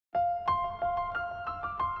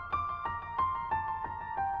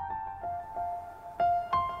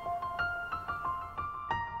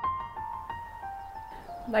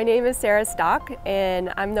My name is Sarah Stock,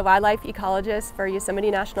 and I'm the wildlife ecologist for Yosemite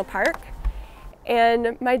National Park.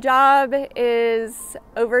 And my job is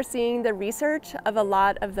overseeing the research of a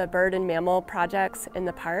lot of the bird and mammal projects in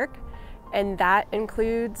the park, and that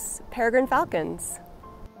includes peregrine falcons.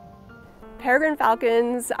 Peregrine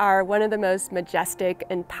falcons are one of the most majestic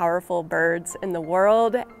and powerful birds in the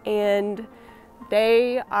world, and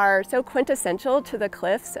they are so quintessential to the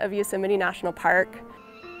cliffs of Yosemite National Park.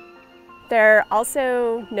 They're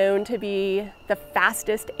also known to be the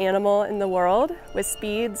fastest animal in the world, with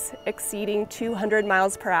speeds exceeding 200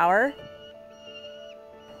 miles per hour.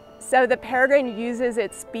 So the peregrine uses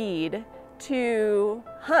its speed to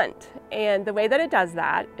hunt, and the way that it does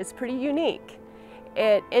that is pretty unique.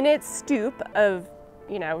 In its stoop of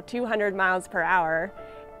 200 miles per hour,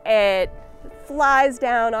 it flies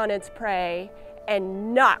down on its prey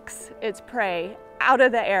and knocks its prey out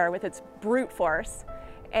of the air with its brute force,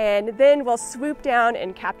 and then will swoop down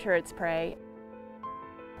and capture its prey.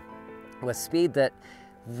 With speed that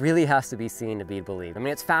really has to be seen to be believed. I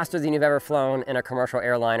mean, it's faster than you've ever flown in a commercial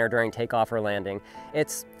airliner during takeoff or landing.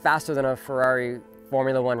 It's faster than a Ferrari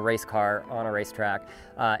Formula One race car on a racetrack.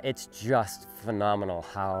 It's just phenomenal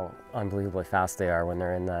how unbelievably fast they are when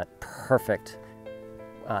they're in that perfect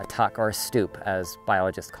tuck or stoop, as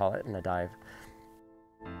biologists call it in a dive.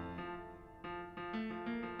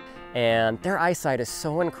 And their eyesight is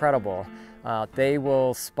so incredible. They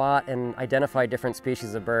will spot and identify different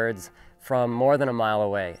species of birds from more than a mile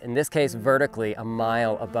away. In this case, vertically, a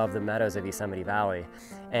mile above the meadows of Yosemite Valley.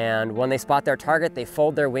 And when they spot their target, they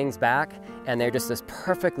fold their wings back, and they're just this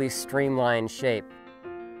perfectly streamlined shape.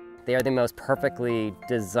 They are the most perfectly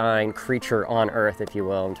designed creature on Earth, if you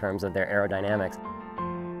will, in terms of their aerodynamics.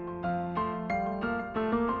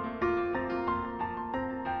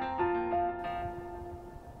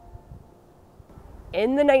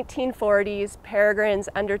 In the 1940s, peregrines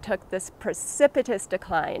undertook this precipitous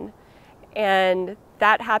decline, and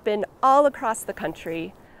that happened all across the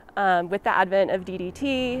country. With the advent of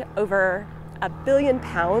DDT, over 1 billion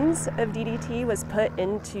pounds of DDT was put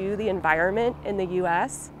into the environment in the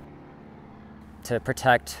US to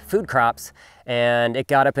protect food crops, and it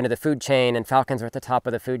got up into the food chain, and falcons were at the top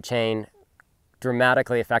of the food chain,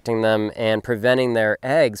 dramatically affecting them and preventing their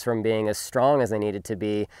eggs from being as strong as they needed to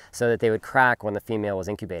be so that they would crack when the female was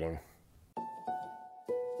incubating.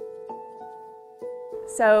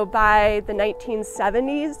 So by the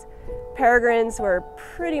 1970s, peregrines were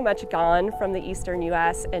pretty much gone from the eastern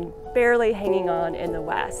US and barely hanging on in the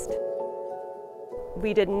west.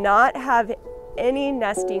 We did not have any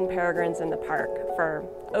nesting peregrines in the park for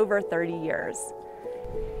over 30 years.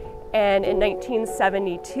 And in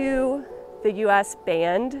 1972, the US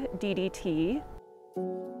banned DDT.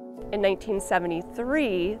 In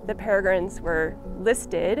 1973, the peregrines were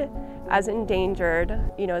listed as endangered,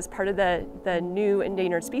 as part of the new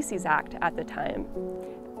Endangered Species Act at the time.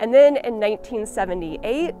 And then in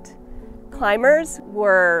 1978, climbers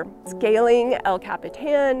were scaling El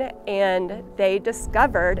Capitan, and they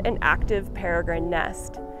discovered an active peregrine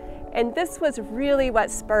nest. And this was really what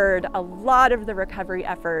spurred a lot of the recovery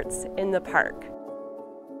efforts in the park.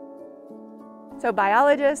 So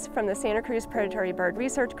biologists from the Santa Cruz Predatory Bird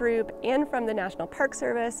Research Group and from the National Park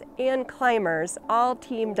Service and climbers all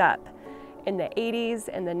teamed up in the 80s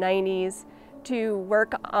and the 90s to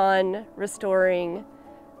work on restoring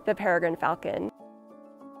the peregrine falcon.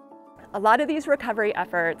 A lot of these recovery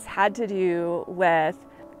efforts had to do with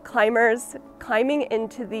climbers climbing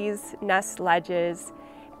into these nest ledges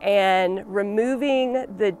and removing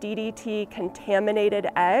the DDT contaminated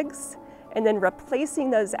eggs, and then replacing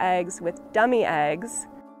those eggs with dummy eggs.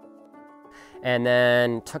 And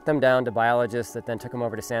then took them down to biologists that then took them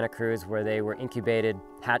over to Santa Cruz, where they were incubated,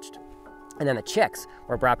 hatched, and then the chicks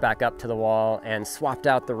were brought back up to the wall and swapped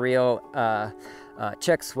out the real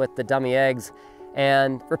chicks with the dummy eggs.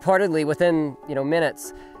 And reportedly within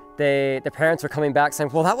minutes, the parents were coming back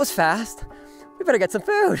saying, "Well, that was fast. We better get some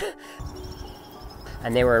food."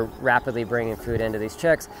 And they were rapidly bringing food into these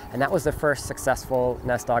chicks, and that was the first successful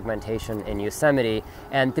nest augmentation in Yosemite,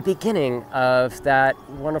 and the beginning of that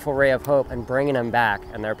wonderful ray of hope and bringing them back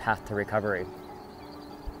and their path to recovery.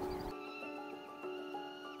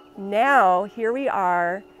 Now, here we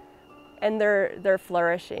are, and they're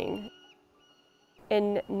flourishing.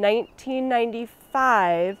 In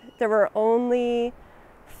 1995, there were only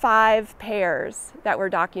 5 pairs that were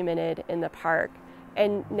documented in the park.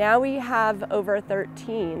 And now we have over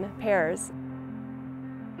 13 pairs.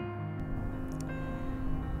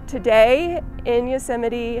 Today in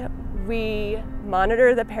Yosemite, we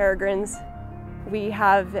monitor the peregrines. We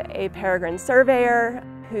have a peregrine surveyor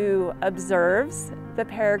who observes the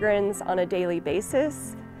peregrines on a daily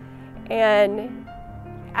basis. And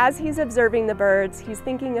as he's observing the birds, he's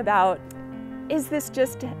thinking about, is this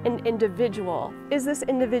just an individual? Is this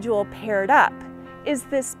individual paired up? Is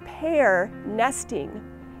this pair nesting?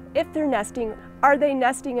 If they're nesting, are they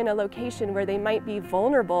nesting in a location where they might be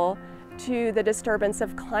vulnerable to the disturbance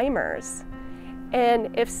of climbers? And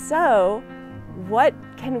if so, what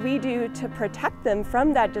can we do to protect them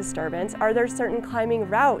from that disturbance? Are there certain climbing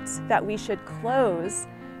routes that we should close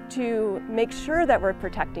to make sure that we're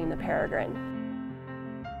protecting the peregrine?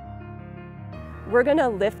 We're going to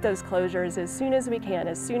lift those closures as soon as we can,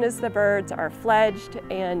 as soon as the birds are fledged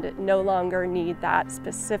and no longer need that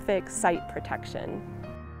specific site protection.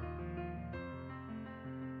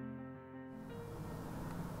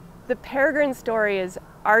 The peregrine story is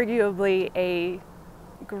arguably a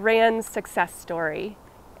grand success story,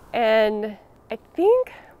 and I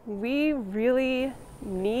think we really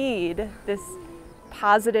need this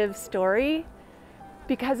positive story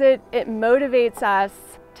because it motivates us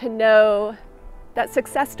to know that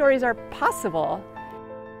success stories are possible.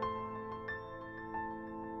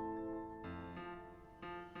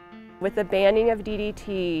 With the banning of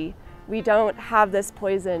DDT, we don't have this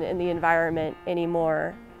poison in the environment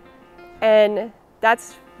anymore. And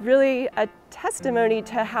that's really a testimony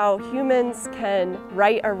to how humans can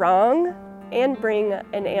right a wrong and bring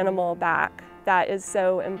an animal back that is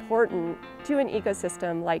so important to an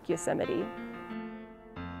ecosystem like Yosemite.